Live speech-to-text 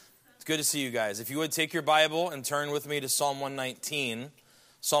Good to see you guys. If you would take your Bible and turn with me to Psalm 119.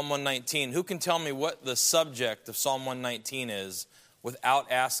 Psalm 119. Who can tell me what the subject of Psalm 119 is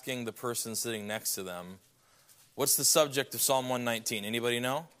without asking the person sitting next to them? What's the subject of Psalm 119? Anybody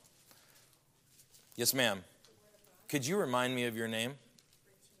know? Yes, ma'am. Could you remind me of your name?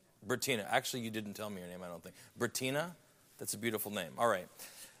 Bertina. Actually, you didn't tell me your name, I don't think. Bertina? That's a beautiful name. All right.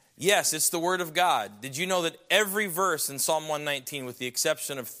 Yes, it's the Word of God. Did you know that every verse in Psalm 119, with the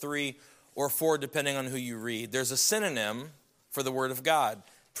exception of 3 or 4, depending on who you read, there's a synonym for the Word of God?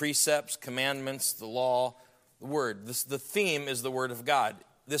 Precepts, commandments, the law, the Word. The theme is the Word of God.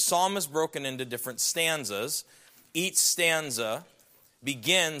 This psalm is broken into different stanzas. Each stanza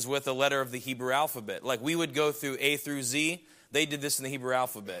begins with a letter of the Hebrew alphabet. Like we would go through A through Z, they did this in the Hebrew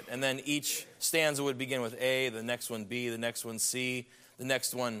alphabet. And then each stanza would begin with A, the next one B, the next one C, the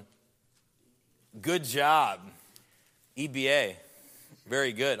next one, good job, EBA.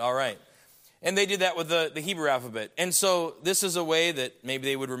 Very good, all right. And they did that with the Hebrew alphabet. And so this is a way that maybe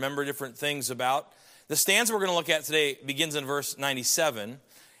they would remember different things about. The stanza we're going to look at today begins in verse 97.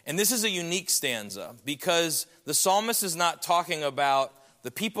 And this is a unique stanza because the psalmist is not talking about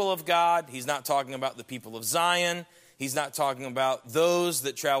the people of God. He's not talking about the people of Zion. He's not talking about those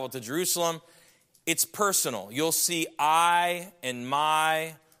that travel to Jerusalem. It's personal. You'll see I and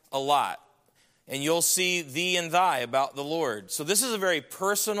my a lot. And you'll see thee and thy about the Lord. So this is a very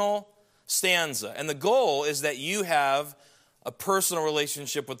personal stanza. And the goal is that you have a personal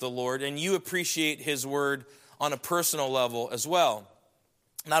relationship with the Lord and you appreciate His word on a personal level as well.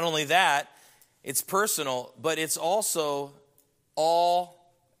 Not only that, it's personal, but it's also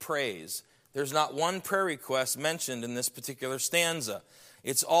all praise. There's not one prayer request mentioned in this particular stanza.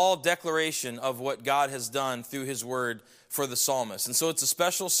 It's all declaration of what God has done through His word for the psalmist. And so it's a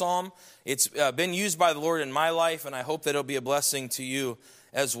special psalm. It's been used by the Lord in my life, and I hope that it'll be a blessing to you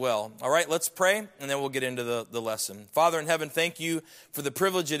as well. All right, let's pray, and then we'll get into the lesson. Father in heaven, thank you for the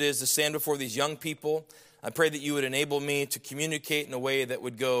privilege it is to stand before these young people. I pray that you would enable me to communicate in a way that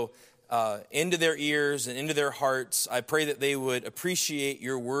would go into their ears and into their hearts. I pray that they would appreciate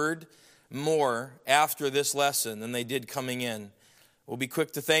your word more after this lesson than they did coming in. We'll be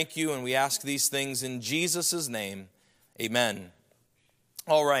quick to thank you, and we ask these things in Jesus' name. Amen.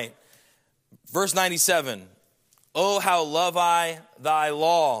 All right. Verse 97. Oh, how love I thy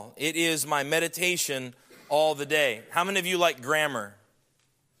law. It is my meditation all the day. How many of you like grammar?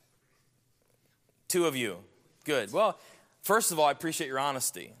 2 of you. Good. Well, first of all, I appreciate your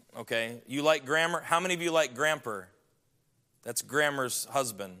honesty. Okay. You like grammar? How many of you like Gramper? That's Grammar's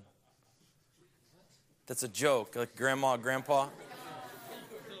husband. That's a joke. Like grandma, grandpa.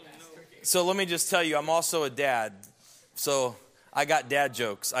 So let me just tell you, I'm also a dad. So I got dad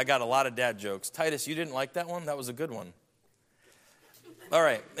jokes. I got a lot of dad jokes. Titus, you didn't like that one? That was a good one. All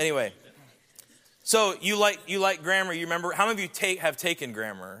right. Anyway. So you like grammar. You remember, how many of you have taken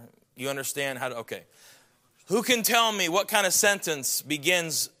grammar? You understand how to, okay. Who can tell me what kind of sentence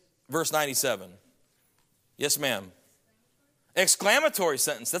begins verse 97? Yes, ma'am. Exclamatory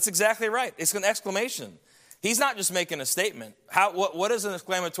sentence. That's exactly right. It's an exclamation. He's not just making a statement. What is an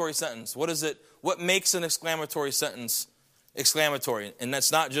exclamatory sentence? What is it? What makes an exclamatory sentence exclamatory? And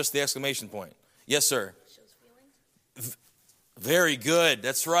that's not just the exclamation point. Yes, sir. Shows feelings. Very good.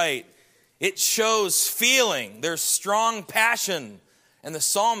 That's right. It shows feeling. There's strong passion. And the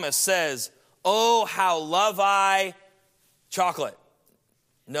psalmist says, oh, how love I chocolate.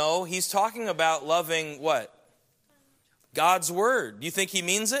 No, he's talking about loving what? God's word. Do you think he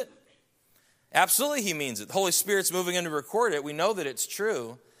means it? Absolutely he means it. The Holy Spirit's moving in to record it. We know that it's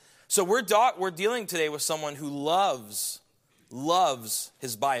true. So we're dealing today with someone who loves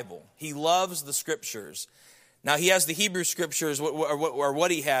his Bible. He loves the Scriptures. Now, he has the Hebrew Scriptures, or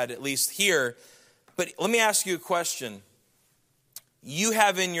what he had at least here. But let me ask you a question. You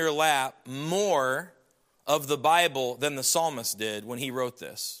have in your lap more of the Bible than the psalmist did when he wrote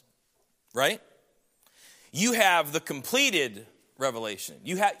this, right? You have the completed revelation.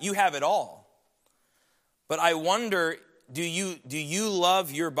 You have it all. But I wonder, do you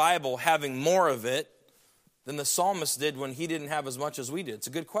love your Bible having more of it than the psalmist did when he didn't have as much as we did? It's a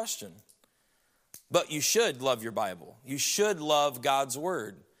good question. But you should love your Bible. You should love God's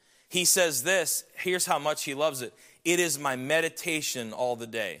word. He says this, here's how much he loves it. It is my meditation all the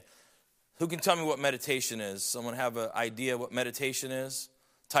day. Who can tell me what meditation is? Someone have an idea what meditation is?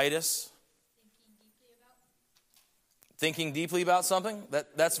 Titus? Thinking deeply about something?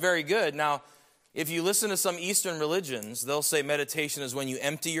 That's very good. Now, if you listen to some Eastern religions, they'll say meditation is when you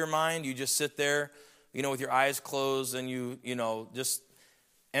empty your mind. You just sit there, with your eyes closed and you just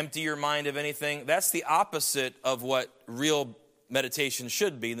empty your mind of anything. That's the opposite of what real meditation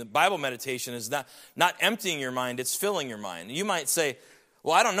should be. The Bible meditation is not emptying your mind, it's filling your mind. You might say,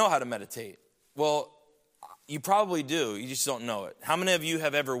 well, I don't know how to meditate. Well, you probably do. You just don't know it. How many of you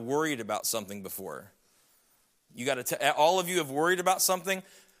have ever worried about something before? All of you have worried about something?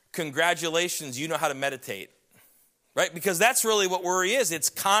 Congratulations, you know how to meditate. Right? Because that's really what worry is. It's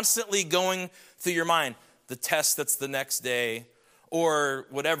constantly going through your mind. The test that's the next day, or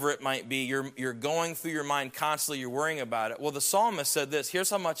whatever it might be. You're going through your mind constantly. You're worrying about it. Well, the psalmist said this. Here's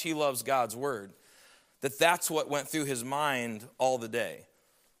how much he loves God's word. That's what went through his mind all the day.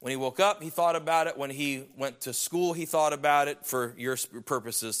 When he woke up, he thought about it. When he went to school, he thought about it for your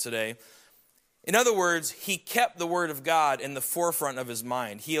purposes today. In other words, he kept the word of God in the forefront of his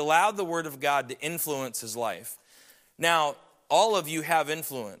mind. He allowed the word of God to influence his life. Now, all of you have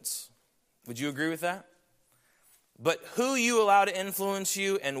influence. Would you agree with that? But who you allow to influence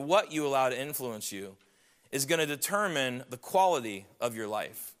you and what you allow to influence you is going to determine the quality of your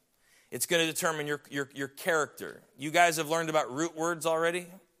life. It's going to determine your character. You guys have learned about root words already,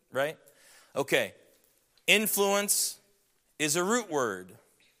 right? Okay. Influence is a root word.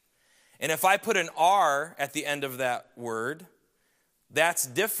 And if I put an R at the end of that word, that's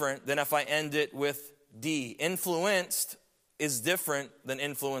different than if I end it with D. Influenced is different than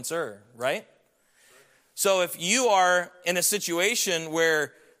influencer, right? So if you are in a situation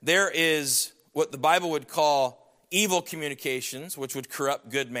where there is what the Bible would call evil communications, which would corrupt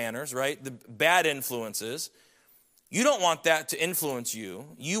good manners, right? The bad influences, you don't want that to influence you.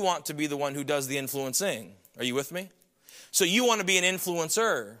 You want to be the one who does the influencing. Are you with me? So you want to be an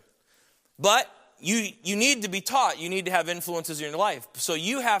influencer. But you need to be taught. You need to have influences in your life. So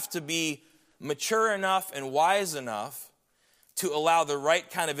you have to be mature enough and wise enough to allow the right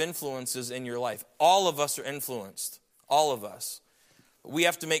kind of influences in your life. All of us are influenced. All of us. We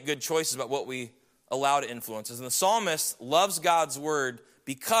have to make good choices about what we allow to influence us. And the psalmist loves God's word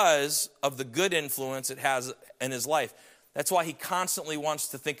because of the good influence it has in his life. That's why he constantly wants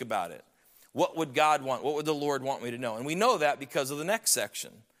to think about it. What would God want? What would the Lord want me to know? And we know that because of the next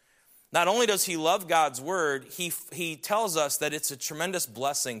section. Not only does he love God's word, he tells us that it's a tremendous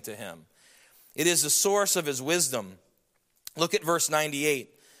blessing to him. It is the source of his wisdom. Look at verse 98.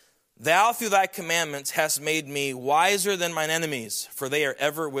 Thou through thy commandments hast made me wiser than mine enemies, for they are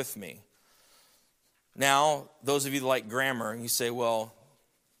ever with me. Now, those of you that like grammar, you say, well,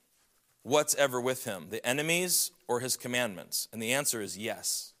 what's ever with him? The enemies or his commandments? And the answer is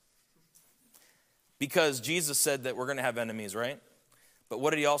yes. Because Jesus said that we're going to have enemies, right? But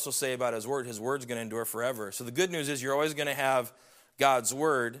what did he also say about his word? His word's going to endure forever. So the good news is you're always going to have God's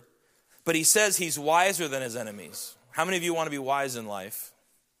word. But he says he's wiser than his enemies. How many of you want to be wise in life?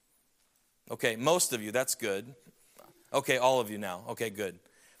 Okay, most of you, that's good. Okay, all of you now. Okay, good.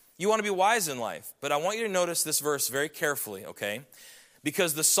 You want to be wise in life. But I want you to notice this verse very carefully, okay?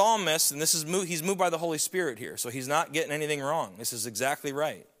 Because the psalmist, and he's moved by the Holy Spirit here, so he's not getting anything wrong. This is exactly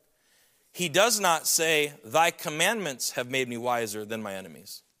right. He does not say, thy commandments have made me wiser than my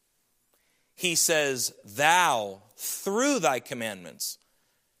enemies. He says, thou, through thy commandments,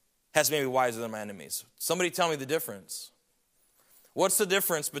 has made me wiser than my enemies. Somebody tell me the difference. What's the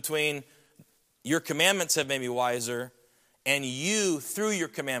difference between your commandments have made me wiser and you, through your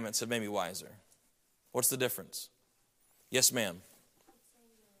commandments, have made me wiser? What's the difference? Yes, ma'am.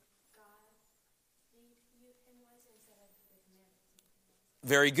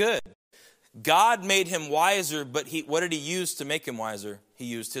 Very good. God made him wiser, but what did he use to make him wiser? He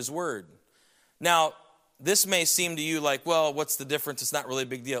used his word. Now, this may seem to you like, well, what's the difference? It's not really a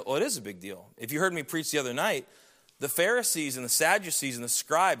big deal. Well, it is a big deal. If you heard me preach the other night, the Pharisees and the Sadducees and the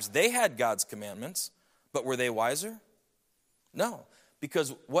scribes, they had God's commandments, but were they wiser? No,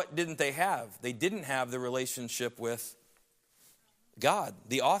 because what didn't they have? They didn't have the relationship with God,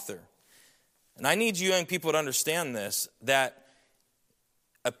 the author. And I need you young people to understand this, that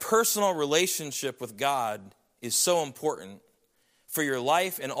a personal relationship with God is so important for your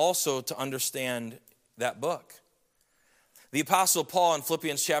life and also to understand that book. The Apostle Paul in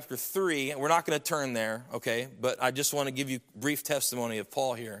Philippians chapter 3, we're not going to turn there, okay, but I just want to give you brief testimony of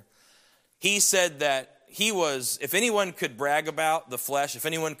Paul here. He said that he was, if anyone could brag about the flesh, if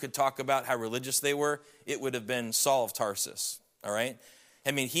anyone could talk about how religious they were, it would have been Saul of Tarsus, all right?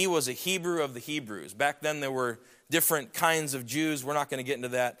 I mean, he was a Hebrew of the Hebrews. Back then there were different kinds of Jews. We're not going to get into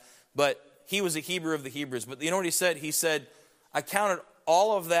that, but he was a Hebrew of the Hebrews. But you know what he said? He said, I counted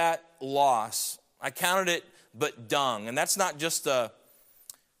all of that loss. I counted it but dung. And that's not just a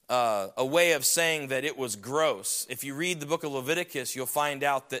way of saying that it was gross. If you read the book of Leviticus, you'll find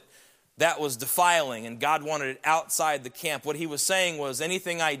out that that was defiling and God wanted it outside the camp. What he was saying was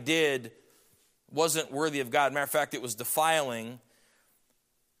anything I did wasn't worthy of God. Matter of fact, it was defiling.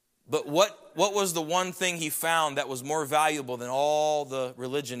 But what was the one thing he found that was more valuable than all the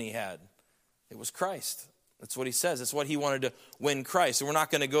religion he had? It was Christ. That's what he says. That's what he wanted to win Christ. And we're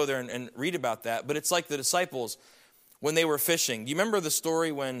not going to go there and read about that. But it's like the disciples when they were fishing. Do you remember the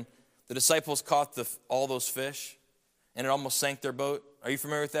story when the disciples caught all those fish and it almost sank their boat? Are you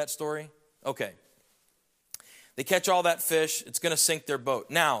familiar with that story? Okay. They catch all that fish. It's going to sink their boat.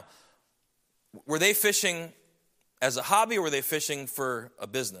 Now, were they fishing as a hobby or were they fishing for a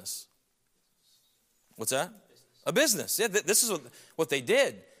business? What's that? A business. Yeah, this is what they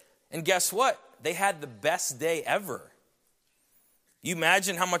did. And guess what? They had the best day ever. You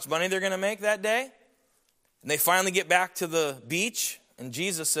imagine how much money they're going to make that day? And they finally get back to the beach, and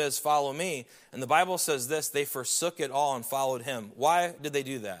Jesus says, follow me. And the Bible says this, they forsook it all and followed him. Why did they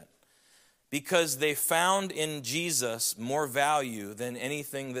do that? Because they found in Jesus more value than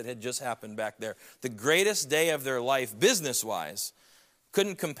anything that had just happened back there. The greatest day of their life, business-wise,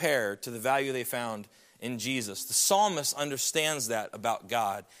 couldn't compare to the value they found in Jesus. The psalmist understands that about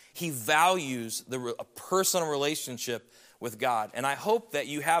God. He values a personal relationship with God. And I hope that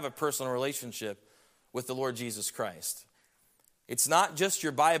you have a personal relationship with the Lord Jesus Christ. It's not just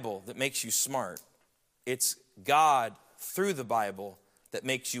your Bible that makes you smart. It's God through the Bible that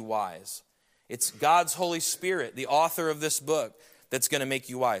makes you wise. It's God's Holy Spirit, the author of this book, that's going to make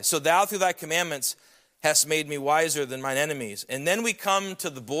you wise. So thou through thy commandments hast made me wiser than mine enemies. And then we come to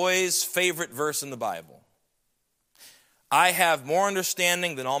the boys' favorite verse in the Bible. I have more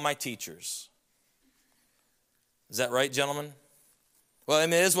understanding than all my teachers. Is that right, gentlemen? Well, I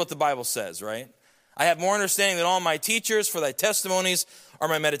mean, it is what the Bible says, right? I have more understanding than all my teachers, for thy testimonies are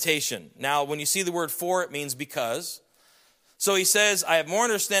my meditation. Now, when you see the word for, it means because. So he says, I have more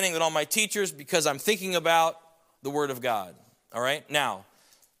understanding than all my teachers because I'm thinking about the word of God. All right? Now,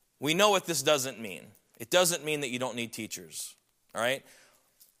 we know what this doesn't mean. It doesn't mean that you don't need teachers. All right?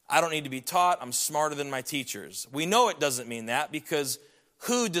 I don't need to be taught. I'm smarter than my teachers. We know it doesn't mean that because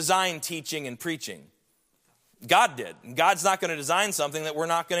who designed teaching and preaching? God did. And God's not going to design something that we're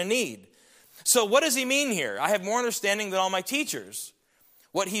not going to need. So what does he mean here? I have more understanding than all my teachers.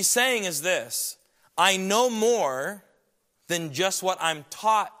 What he's saying is this. I know more than just what I'm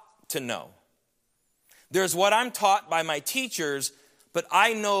taught to know. There's what I'm taught by my teachers, but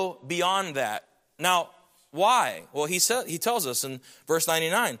I know beyond that. Now, why? Well, he tells us in verse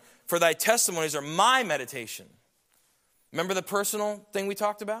 99, for thy testimonies are my meditation. Remember the personal thing we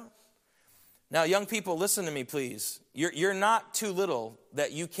talked about? Now, young people, listen to me, please. You're not too little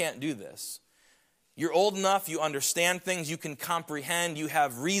that you can't do this. You're old enough, you understand things, you can comprehend, you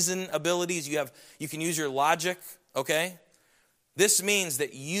have reason abilities, you can use your logic, okay? This means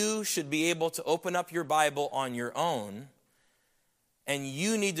that you should be able to open up your Bible on your own, and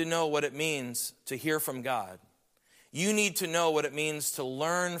you need to know what it means to hear from God. You need to know what it means to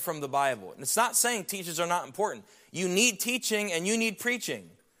learn from the Bible. And it's not saying teachers are not important. You need teaching and you need preaching.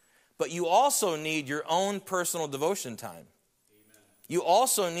 But you also need your own personal devotion time. Amen. You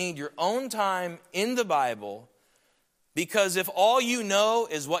also need your own time in the Bible, because if all you know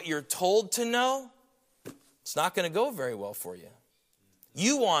is what you're told to know, it's not going to go very well for you.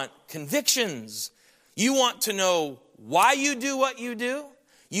 You want convictions. You want to know why you do what you do.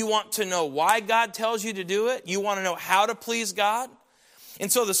 You want to know why God tells you to do it. You want to know how to please God. And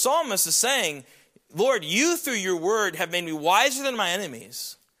so the psalmist is saying, Lord, you through your word have made me wiser than my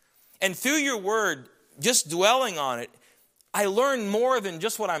enemies. And through your word, just dwelling on it, I learn more than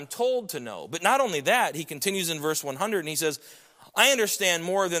just what I'm told to know. But not only that, he continues in verse 100 and he says, I understand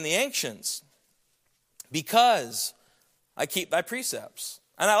more than the ancients because I keep thy precepts.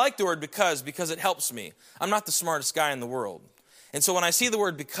 And I like the word because it helps me. I'm not the smartest guy in the world. And so when I see the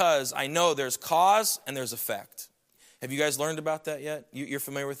word because, I know there's cause and there's effect. Have you guys learned about that yet? You're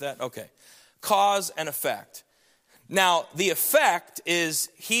familiar with that? Okay. Cause and effect. Now, the effect is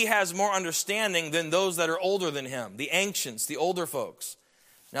he has more understanding than those that are older than him, the ancients, the older folks.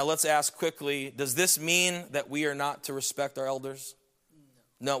 Now, let's ask quickly, does this mean that we are not to respect our elders?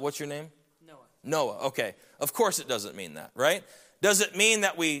 No. What's your name? Noah. Okay. Of course it doesn't mean that, right? Does it mean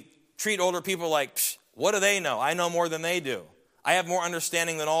that we treat older people like, what do they know? I know more than they do. I have more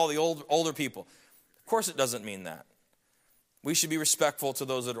understanding than all the older people. Of course it doesn't mean that. We should be respectful to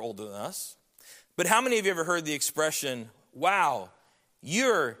those that are older than us. But how many of you ever heard the expression, wow,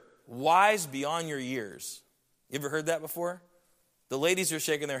 you're wise beyond your years? You ever heard that before? The ladies are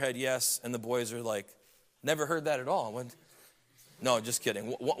shaking their head yes, and the boys are like, never heard that at all. No, just kidding.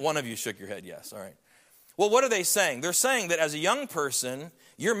 One of you shook your head yes, all right. Well, what are they saying? They're saying that as a young person,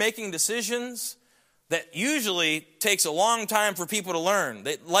 you're making decisions that usually takes a long time for people to learn,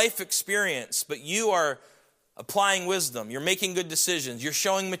 that life experience, but you are applying wisdom. You're making good decisions. You're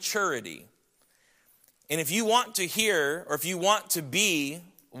showing maturity. And if you want to hear, or if you want to be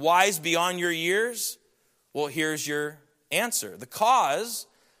wise beyond your years, well, here's your answer. The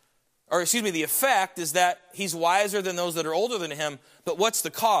effect is that he's wiser than those that are older than him. But what's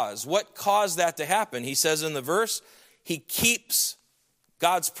the cause? What caused that to happen? He says in the verse, he keeps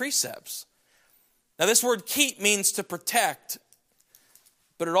God's precepts. Now, this word keep means to protect,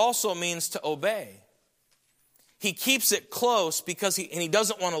 but it also means to obey. He keeps it close because he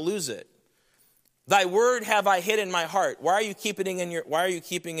doesn't want to lose it. Thy word have I hid in my heart. Why are you keeping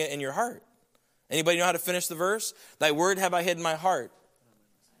it in your heart? Anybody know how to finish the verse? Thy word have I hid in my heart.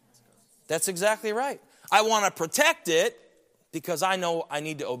 That's exactly right. I want to protect it because I know I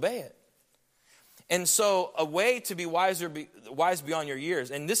need to obey it. And so a way to be wise beyond your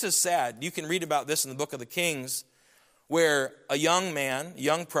years, and this is sad. You can read about this in the book of the Kings, where a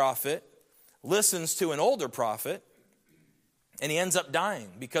young prophet, listens to an older prophet, and he ends up dying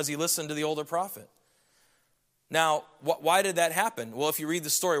because he listened to the older prophet. Now, why did that happen? Well, if you read the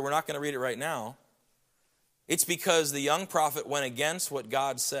story, we're not going to read it right now. It's because the young prophet went against what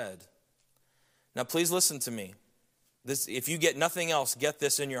God said. Now, please listen to me. If you get nothing else, get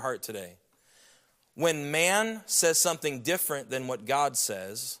this in your heart today. When man says something different than what God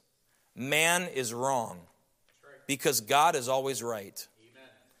says, man is wrong because God is always right. Amen.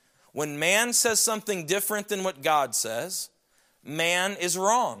 When man says something different than what God says, man is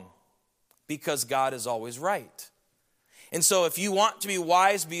wrong because God is always right. And so if you want to be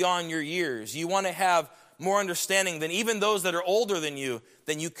wise beyond your years, you want to have more understanding than even those that are older than you,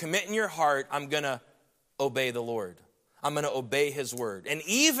 then you commit in your heart, I'm going to obey the Lord. I'm going to obey his word. And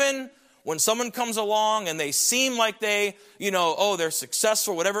even when someone comes along and they seem like they're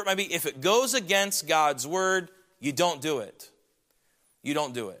successful, whatever it might be, if it goes against God's word, you don't do it. You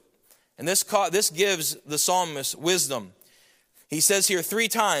don't do it. And this gives the psalmist wisdom. He says here 3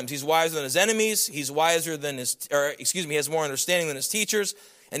 times, he's wiser than his enemies, he has more understanding than his teachers,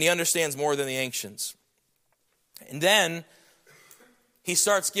 and he understands more than the ancients. And then he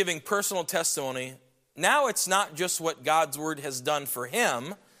starts giving personal testimony. Now it's not just what God's word has done for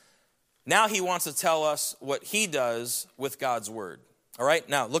him. Now he wants to tell us what he does with God's word. All right,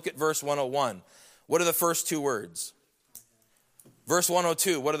 now look at verse 101. What are the first 2 words? Verse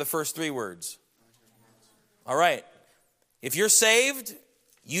 102, what are the first 3 words? All right, if you're saved,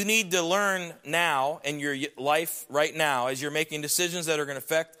 you need to learn now in your life right now, as you're making decisions that are going to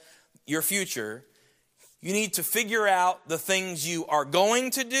affect your future, you need to figure out the things you are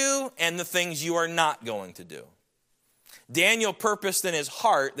going to do and the things you are not going to do. Daniel purposed in his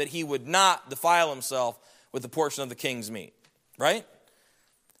heart that he would not defile himself with a portion of the king's meat, right?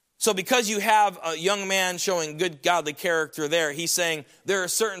 So because you have a young man showing good godly character there, he's saying there are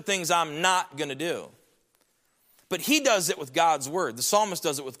certain things I'm not going to do. But he does it with God's word. The psalmist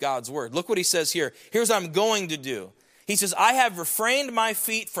does it with God's word. Look what he says here. Here's what I'm going to do. He says, I have refrained my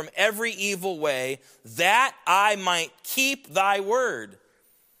feet from every evil way that I might keep thy word.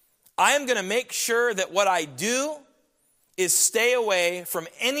 I am going to make sure that what I do is stay away from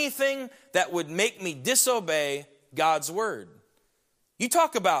anything that would make me disobey God's word. You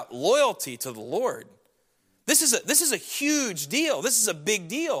talk about loyalty to the Lord. This is a huge deal. This is a big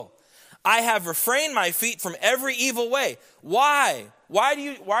deal. I have refrained my feet from every evil way. Why? Why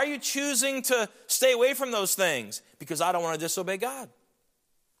are you choosing to stay away from those things? Because I don't want to disobey God.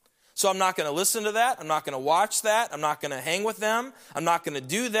 So I'm not going to listen to that. I'm not going to watch that. I'm not going to hang with them. I'm not going to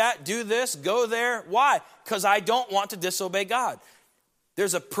do that, do this, go there. Why? Because I don't want to disobey God.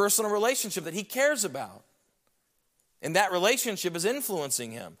 There's a personal relationship that he cares about. And that relationship is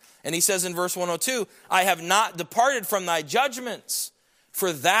influencing him. And he says in verse 102, I have not departed from thy judgments,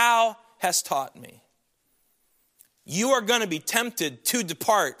 for thou hast taught me. You are going to be tempted to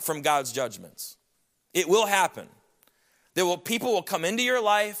depart from God's judgments. It will happen. People will come into your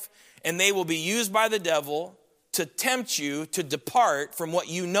life and they will be used by the devil to tempt you to depart from what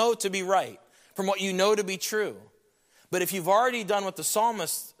you know to be right, from what you know to be true. But if you've already done what the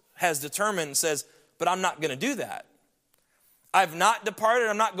psalmist has determined and says, but I'm not going to do that. I've not departed,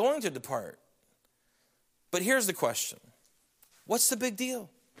 I'm not going to depart. But here's the question. What's the big deal?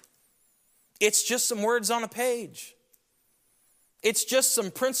 It's just some words on a page. It's just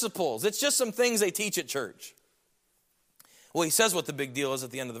some principles. It's just some things they teach at church. Well, he says what the big deal is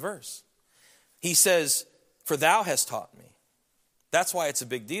at the end of the verse. He says, for thou hast taught me. That's why it's a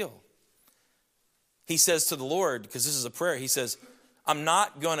big deal. He says to the Lord, because this is a prayer, he says, I'm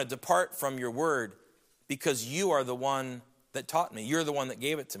not going to depart from your word because you are the one that taught me. You're the one that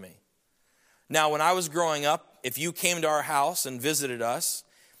gave it to me. Now, when I was growing up, if you came to our house and visited us,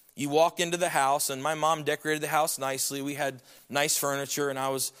 you walk into the house, and my mom decorated the house nicely. We had nice furniture, and I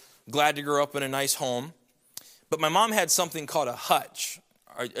was glad to grow up in a nice home. But my mom had something called a hutch.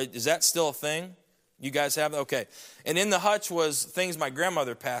 Is that still a thing? You guys have it? Okay. And in the hutch was things my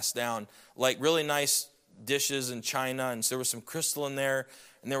grandmother passed down, like really nice dishes and china, and there was some crystal in there,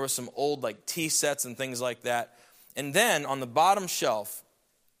 and there was some old like tea sets and things like that. And then on the bottom shelf,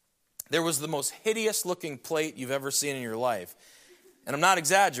 there was the most hideous looking plate you've ever seen in your life. And I'm not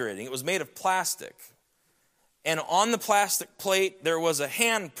exaggerating. It was made of plastic. And on the plastic plate, there was a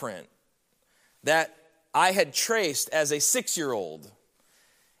handprint that I had traced as a 6-year-old.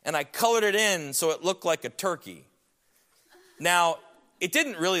 And I colored it in so it looked like a turkey. Now, it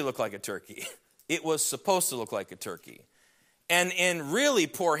didn't really look like a turkey. It was supposed to look like a turkey. And in really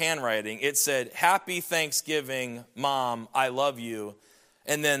poor handwriting, it said, "Happy Thanksgiving, Mom, I love you,"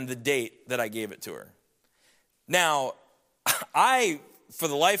 and then the date that I gave it to her. Now, I, for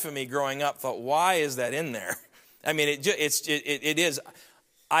the life of me growing up, thought, why is that in there? I mean, it is.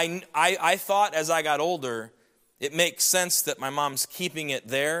 I thought as I got older, it makes sense that my mom's keeping it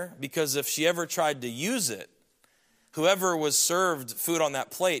there, because if she ever tried to use it, whoever was served food on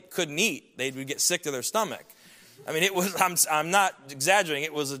that plate couldn't eat. They would get sick to their stomach. I mean, it was. I'm not exaggerating.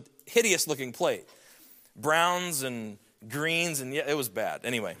 It was a hideous looking plate, browns and greens, and yeah, it was bad.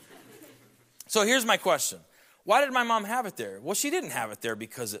 Anyway, so here's my question. Why did my mom have it there? Well, she didn't have it there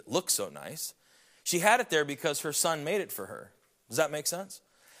because it looked so nice. She had it there because her son made it for her. Does that make sense?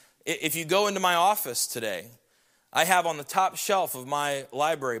 If you go into my office today, I have on the top shelf of my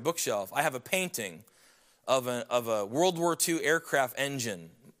library bookshelf, I have a painting of a World War II aircraft engine.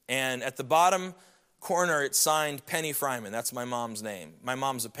 And at the bottom corner, it's signed Penny Fryman. That's my mom's name. My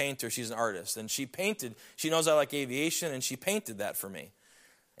mom's a painter. She's an artist. And she knows I like aviation, and she painted that for me.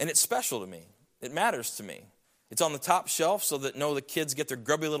 And it's special to me. It matters to me. It's on the top shelf so that the kids get their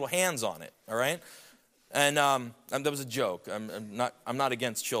grubby little hands on it, all right? And that was a joke. I'm not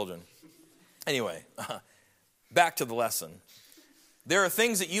against children. Anyway, back to the lesson. There are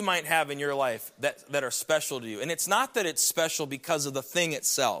things that you might have in your life that are special to you. And it's not that it's special because of the thing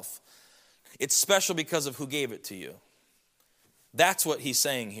itself. It's special because of who gave it to you. That's what he's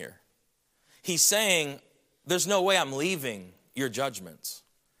saying here. He's saying, there's no way I'm leaving your judgments,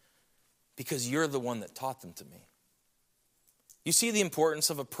 because you're the one that taught them to me. You see the importance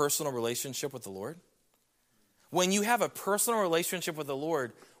of a personal relationship with the Lord? When you have a personal relationship with the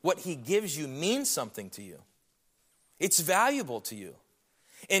Lord, what he gives you means something to you. It's valuable to you.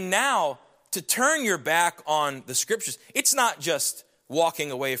 And now, to turn your back on the scriptures, it's not just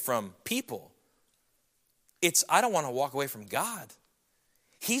walking away from people. It's, I don't want to walk away from God.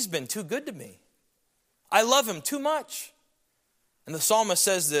 He's been too good to me. I love him too much. And the psalmist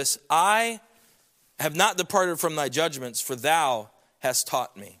says this, I have not departed from thy judgments, for thou hast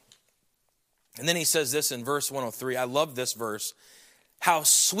taught me. And then he says this in verse 103. I love this verse. How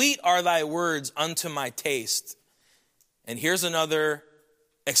sweet are thy words unto my taste. And here's another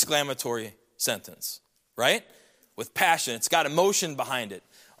exclamatory sentence, right? With passion. It's got emotion behind it.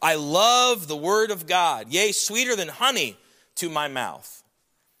 I love the word of God. Yea, sweeter than honey to my mouth.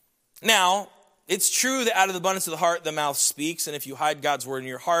 Now, it's true that out of the abundance of the heart, the mouth speaks. And if you hide God's word in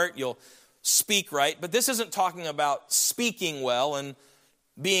your heart, you'll speak right. But this isn't talking about speaking well and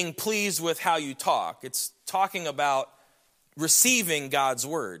being pleased with how you talk. It's talking about receiving God's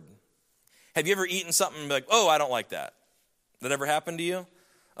word. Have you ever eaten something and be like, oh, I don't like that? That ever happened to you?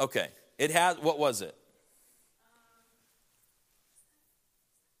 Okay. It has. What was it?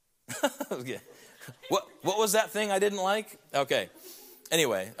 Okay. What was that thing I didn't like? Okay.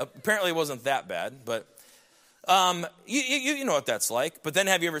 Anyway, apparently it wasn't that bad, but you know what that's like. But then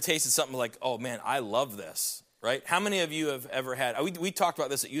have you ever tasted something like, oh man, I love this, right? How many of you have ever had, we talked about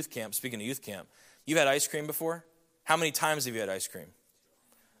this at youth camp, speaking of youth camp. You've had ice cream before? How many times have you had ice cream?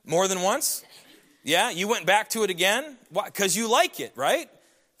 More than once? Yeah, you went back to it again? Why? Because you like it, right?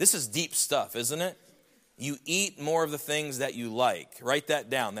 This is deep stuff, isn't it? You eat more of the things that you like. Write that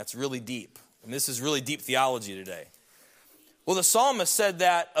down. That's really deep. And this is really deep theology today. Well, the psalmist said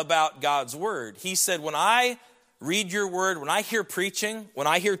that about God's word. He said, when I read your word, when I hear preaching, when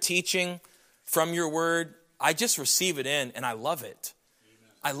I hear teaching from your word, I just receive it in and I love it.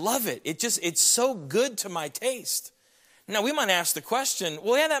 Amen. I love it. It's so good to my taste. Now, we might ask the question,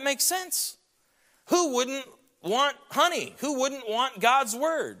 well, yeah, that makes sense. Who wouldn't want honey? Who wouldn't want God's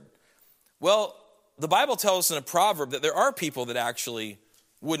word? Well, the Bible tells us in a proverb that there are people that actually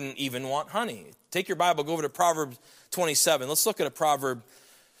wouldn't even want honey. Take your Bible, go over to Proverbs 27. Let's look at a proverb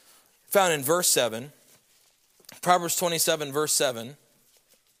found in verse 7. Proverbs 27, verse 7.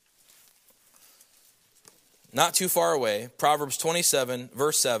 not too far away, Proverbs 27,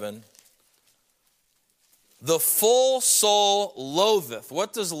 verse 7. The full soul loatheth.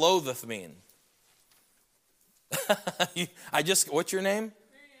 What does loatheth mean? What's your name?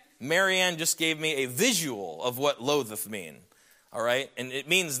 Marianne just gave me a visual of what loatheth mean. All right? And it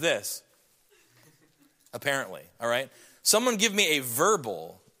means this. Apparently. All right? Someone give me a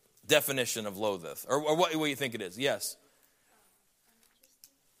verbal definition of loatheth. Or what do you think it is? Yes.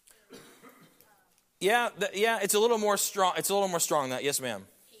 Yeah, it's a little more strong. It's a little more strong than that. Yes, ma'am.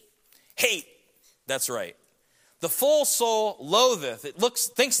 Hate. That's right. The full soul loatheth. It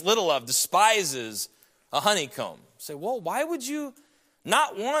thinks little of, despises a honeycomb. Say, well, why would you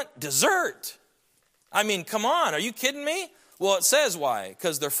not want dessert? I mean, come on. Are you kidding me? Well, it says why.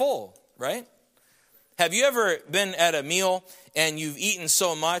 Because they're full, right? Have you ever been at a meal and you've eaten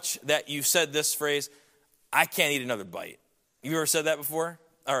so much that you've said this phrase, I can't eat another bite? You ever said that before?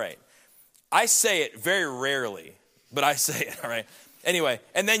 All right. I say it very rarely, but I say it, all right? Anyway,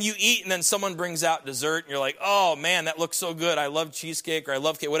 and then you eat, and then someone brings out dessert, and you're like, oh, man, that looks so good. I love cheesecake, or I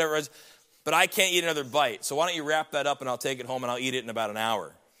love cake, whatever it is, but I can't eat another bite. So why don't you wrap that up, and I'll take it home, and I'll eat it in about an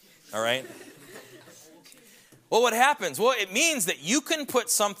hour, all right? Well, what happens? Well, it means that you can put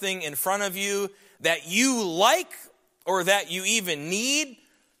something in front of you that you like or that you even need,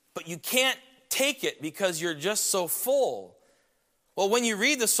 but you can't take it because you're just so full. Well, when you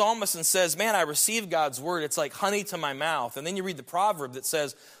read the psalmist and says, man, I receive God's word, it's like honey to my mouth. And then you read the proverb that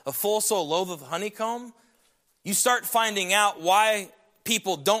says, a full soul loatheth honeycomb. You start finding out why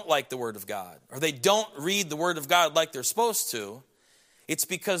people don't like the word of God, or they don't read the word of God like they're supposed to. It's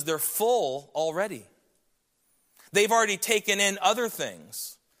because they're full already. They've already taken in other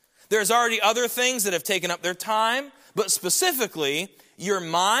things. There's already other things that have taken up their time, but specifically your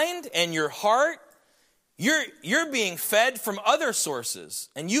mind and your heart, you're being fed from other sources.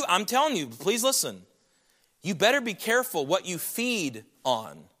 And I'm telling you, please listen. You better be careful what you feed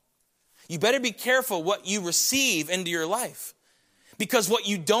on. You better be careful what you receive into your life. Because what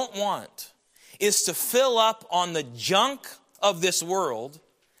you don't want is to fill up on the junk of this world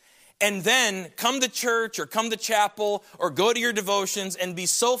and then come to church or come to chapel or go to your devotions and be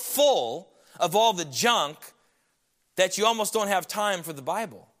so full of all the junk that you almost don't have time for the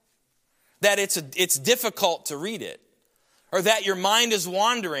Bible. That it's difficult to read it. Or that your mind is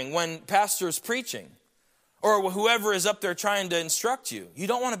wandering when pastor is preaching. Or whoever is up there trying to instruct you. You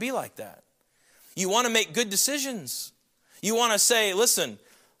don't want to be like that. You want to make good decisions. You want to say, listen,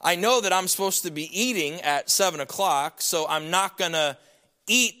 I know that I'm supposed to be eating at 7 o'clock, so I'm not going to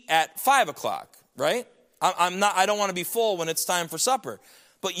eat at 5 o'clock, right? I don't want to be full when it's time for supper.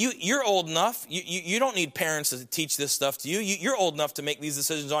 But you're old enough. You don't need parents to teach this stuff to you. You're old enough to make these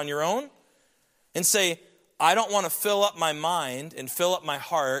decisions on your own. And say, I don't want to fill up my mind and fill up my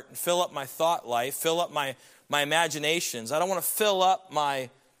heart and fill up my thought life, fill up my imaginations. I don't want to fill up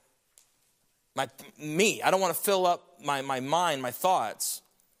me. I don't want to fill up my mind, my thoughts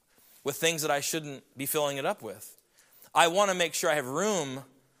with things that I shouldn't be filling it up with. I want to make sure I have room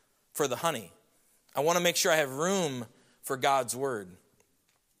for the honey. I want to make sure I have room for God's word.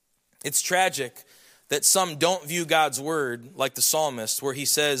 It's tragic that some don't view God's word like the psalmist, where he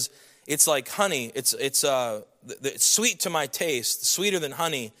says, it's like honey. It's sweet to my taste, sweeter than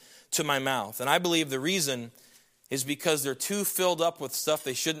honey to my mouth. And I believe the reason is because they're too filled up with stuff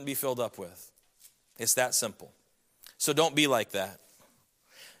they shouldn't be filled up with. It's that simple. So don't be like that.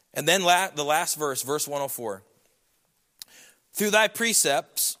 And then the last verse, verse 104. Through thy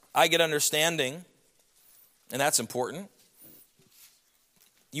precepts I get understanding, and that's important.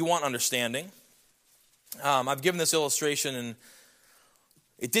 You want understanding. I've given this illustration, and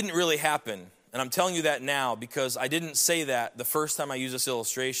it didn't really happen. And I'm telling you that now because I didn't say that the first time I used this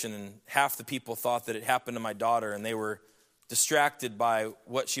illustration, and half the people thought that it happened to my daughter, and they were distracted by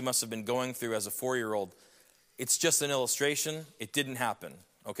what she must have been going through as a 4-year-old. It's just an illustration. It didn't happen,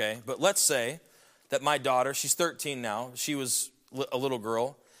 okay? But let's say that my daughter, she's 13 now. She was a little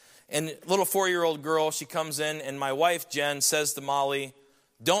girl. And little 4-year-old girl, she comes in, and my wife, Jen, says to Molly,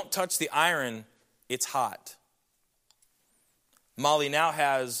 don't touch the iron, it's hot. Molly now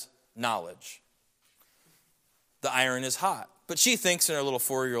has knowledge. The iron is hot. But she thinks in her little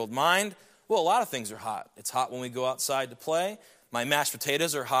 4-year-old mind, well, a lot of things are hot. It's hot when we go outside to play. My mashed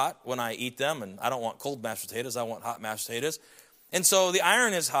potatoes are hot when I eat them, and I don't want cold mashed potatoes. I want hot mashed potatoes. And so the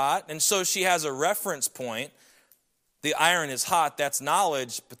iron is hot, and so she has a reference point. The iron is hot, that's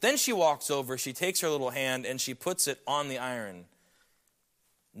knowledge. But then she walks over, she takes her little hand, and she puts it on the iron.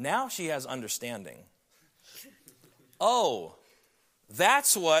 Now she has understanding. Oh,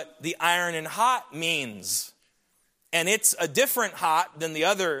 that's what the iron and hot means. And it's a different hot than the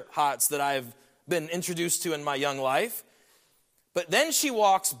other hots that I've been introduced to in my young life. But then she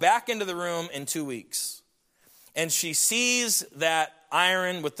walks back into the room in 2 weeks. And she sees that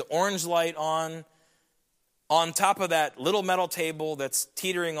iron with the orange light on top of that little metal table that's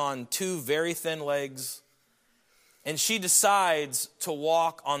teetering on 2 very thin legs. And she decides to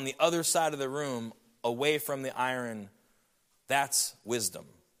walk on the other side of the room away from the iron. That's wisdom.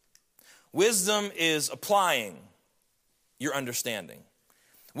 Wisdom is applying your understanding.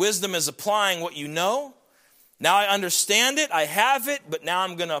 Wisdom is applying what you know. Now I understand it, I have it, but now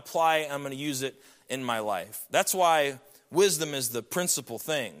I'm going to apply it, I'm going to use it in my life. That's why wisdom is the principal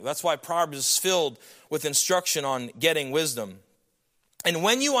thing. That's why Proverbs is filled with instruction on getting wisdom. And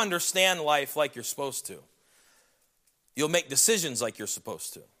when you understand life like you're supposed to, you'll make decisions like you're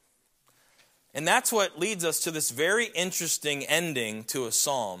supposed to. And that's what leads us to this very interesting ending to a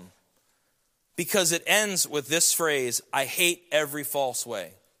psalm, because it ends with this phrase, I hate every false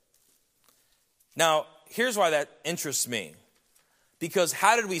way. Now, here's why that interests me. Because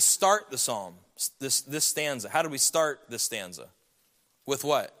how did we start the psalm, this stanza? How did we start this stanza? With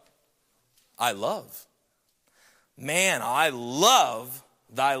what? I love. Man, I love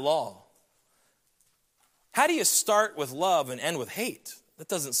thy law. How do you start with love and end with hate? That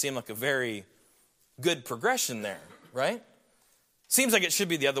doesn't seem like a very good progression there, right? Seems like it should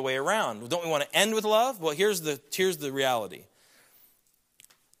be the other way around. Don't we want to end with love? Well, here's the reality.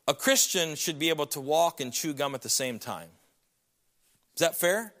 A Christian should be able to walk and chew gum at the same time. Is that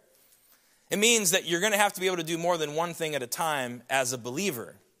fair? It means that you're going to have to be able to do more than one thing at a time as a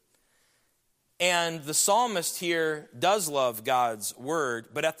believer. And the psalmist here does love God's word,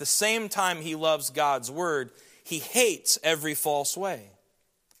 but at the same time he loves God's word, he hates every false way.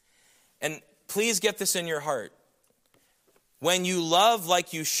 And please get this in your heart. When you love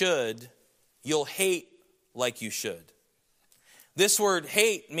like you should, you'll hate like you should. This word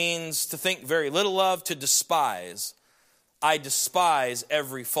hate means to think very little of, to despise. I despise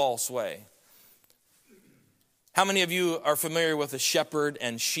every false way. How many of you are familiar with a shepherd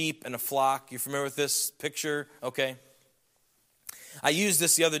and sheep and a flock? You familiar with this picture? Okay. I used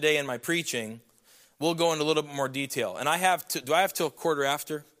this the other day in my preaching. We'll go into a little bit more detail. And do I have till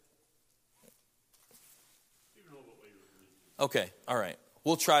 1:15? Okay, all right.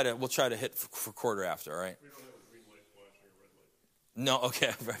 We'll try to hit for 1:15, all right? We don't have a green light flashing or red light. No,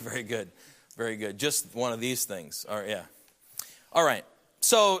 okay, very good. Very good. Just one of these things. All right, yeah. All right.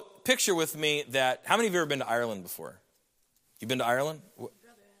 So, picture with me that, how many of you have ever been to Ireland before? You been to Ireland? My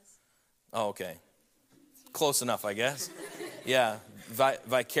brother has. Oh, okay. Close enough, I guess. Yeah,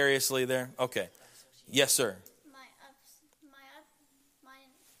 vicariously there. Okay. Yes, sir. My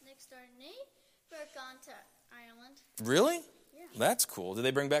next door neighbor gone to Ireland. Really? Yeah. That's cool. Did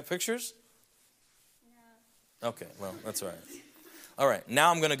they bring back pictures? No. Okay, well, that's all right. All right,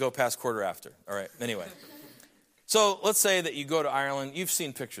 now I'm going to go past 1:15. All right, anyway. So let's say that you go to Ireland. You've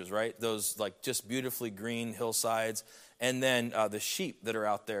seen pictures, right? Those like just beautifully green hillsides. And then the sheep that are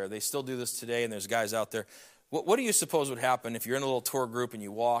out there. They still do this today, and there's guys out there. What do you suppose would happen if you're in a little tour group and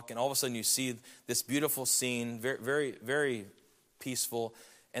you walk, and all of a sudden you see this beautiful scene, very, very, very peaceful,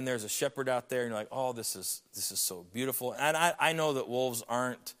 and there's a shepherd out there, and you're like, oh, this is so beautiful. And I know that wolves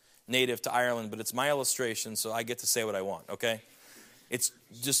aren't native to Ireland, but it's my illustration, so I get to say what I want, okay? It's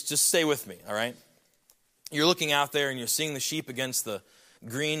just stay with me, all right? You're looking out there, and you're seeing the sheep against the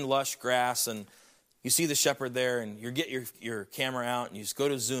green, lush grass, and you see the shepherd there, and you get your camera out, and you just go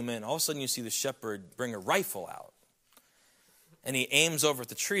to zoom in. All of a sudden, you see the shepherd bring a rifle out, and he aims over at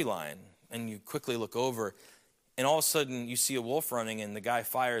the tree line, and you quickly look over, and all of a sudden, you see a wolf running, and the guy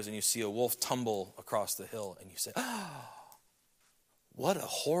fires, and you see a wolf tumble across the hill, and you say, oh, what a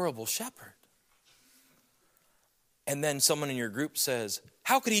horrible shepherd. And then someone in your group says,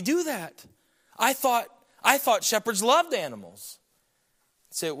 how could he do that? I thought shepherds loved animals.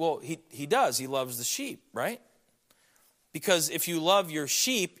 Say, well, he does. He loves the sheep, right? Because if you love your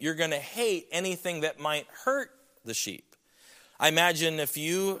sheep, you're going to hate anything that might hurt the sheep. I imagine if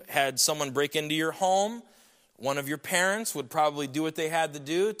you had someone break into your home, one of your parents would probably do what they had to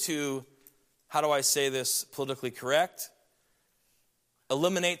do to, how do I say this politically correct?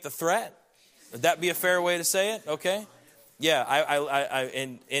 Eliminate the threat. Would that be a fair way to say it? Okay. Yeah,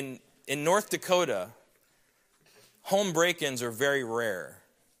 in North Dakota, home break-ins are very rare.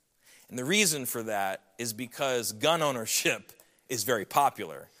 And the reason for that is because gun ownership is very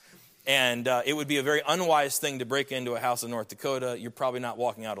popular. And it would be a very unwise thing to break into a house in North Dakota. You're probably not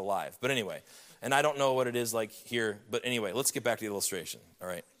walking out alive. But anyway, and I don't know what it is like here. But anyway, let's get back to the illustration. All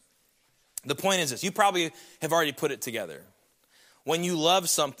right. The point is this. You probably have already put it together. When you love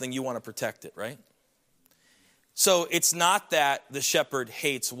something, you want to protect it, right? So it's not that the shepherd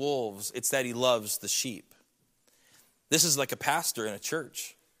hates wolves, it's that he loves the sheep. This is like a pastor in a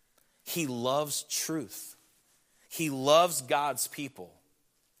church. He loves truth. He loves God's people.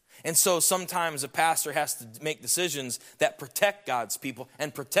 And so sometimes a pastor has to make decisions that protect God's people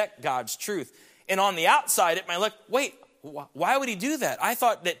and protect God's truth. And on the outside, it might look, wait, why would he do that? I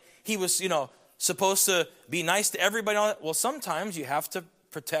thought that he was, supposed to be nice to everybody. Well, sometimes you have to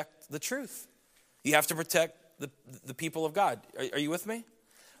protect the truth. You have to protect the people of God. Are you with me?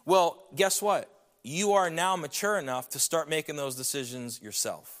 Well, guess what? You are now mature enough to start making those decisions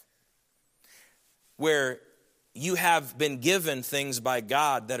yourself. Where you have been given things by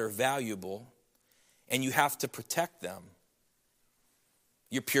God that are valuable, and you have to protect them.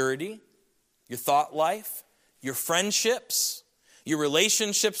 Your purity, your thought life, your friendships, your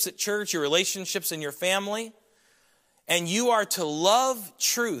relationships at church, your relationships in your family. And you are to love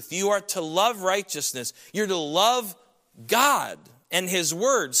truth. You are to love righteousness. You're to love God and His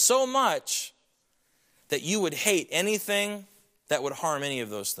Word so much that you would hate anything that would harm any of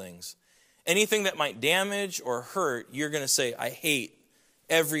those things. Anything that might damage or hurt, you're going to say, I hate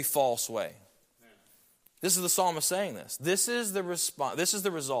every false way. This is the psalmist saying this. This is the response. This is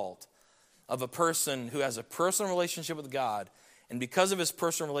the result of a person who has a personal relationship with God, and because of his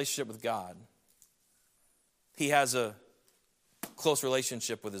personal relationship with God, he has a close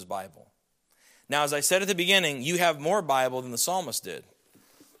relationship with his Bible. Now, as I said at the beginning, you have more Bible than the psalmist did.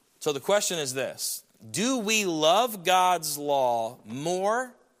 So the question is this: do we love God's law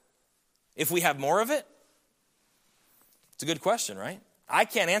more if we have more of it? It's a good question, right? I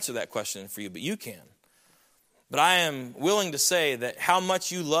can't answer that question for you, but you can. But I am willing to say that how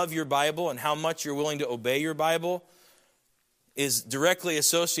much you love your Bible and how much you're willing to obey your Bible is directly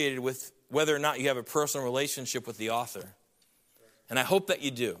associated with whether or not you have a personal relationship with the author. And I hope that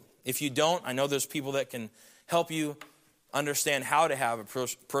you do. If you don't, I know there's people that can help you understand how to have a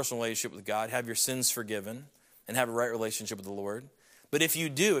personal relationship with God, have your sins forgiven, and have a right relationship with the Lord. But if you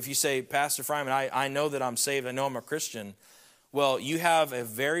do, if you say, Pastor Fryman, I know that I'm saved, I know I'm a Christian, well, you have a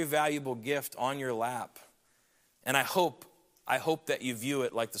very valuable gift on your lap. And I hope that you view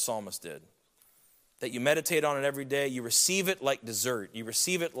it like the psalmist did. That you meditate on it every day, you receive it like dessert, you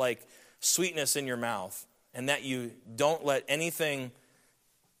receive it like sweetness in your mouth, and that you don't let anything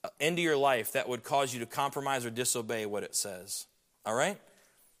into your life that would cause you to compromise or disobey what it says. All right?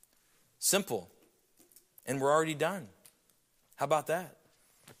 Simple. And we're already done. How about that?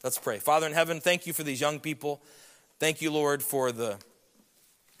 Let's pray. Father in heaven, thank you for these young people. Thank you, Lord, for the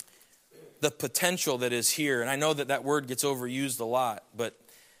potential that is here. And I know that word gets overused a lot, but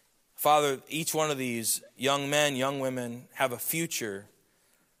Father, each one of these young men, young women have a future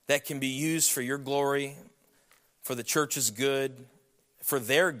that can be used for your glory, for the church's good, for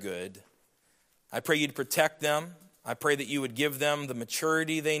their good. I pray you'd protect them. I pray that you would give them the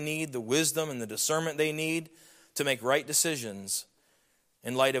maturity they need, the wisdom and the discernment they need to make right decisions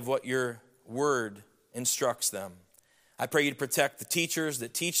in light of what your word instructs them. I pray you'd protect the teachers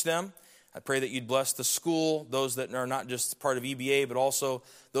that teach them. I pray that you'd bless the school, those that are not just part of EBA, but also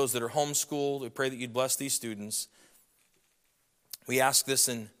those that are homeschooled. We pray that you'd bless these students. We ask this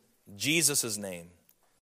in Jesus' name.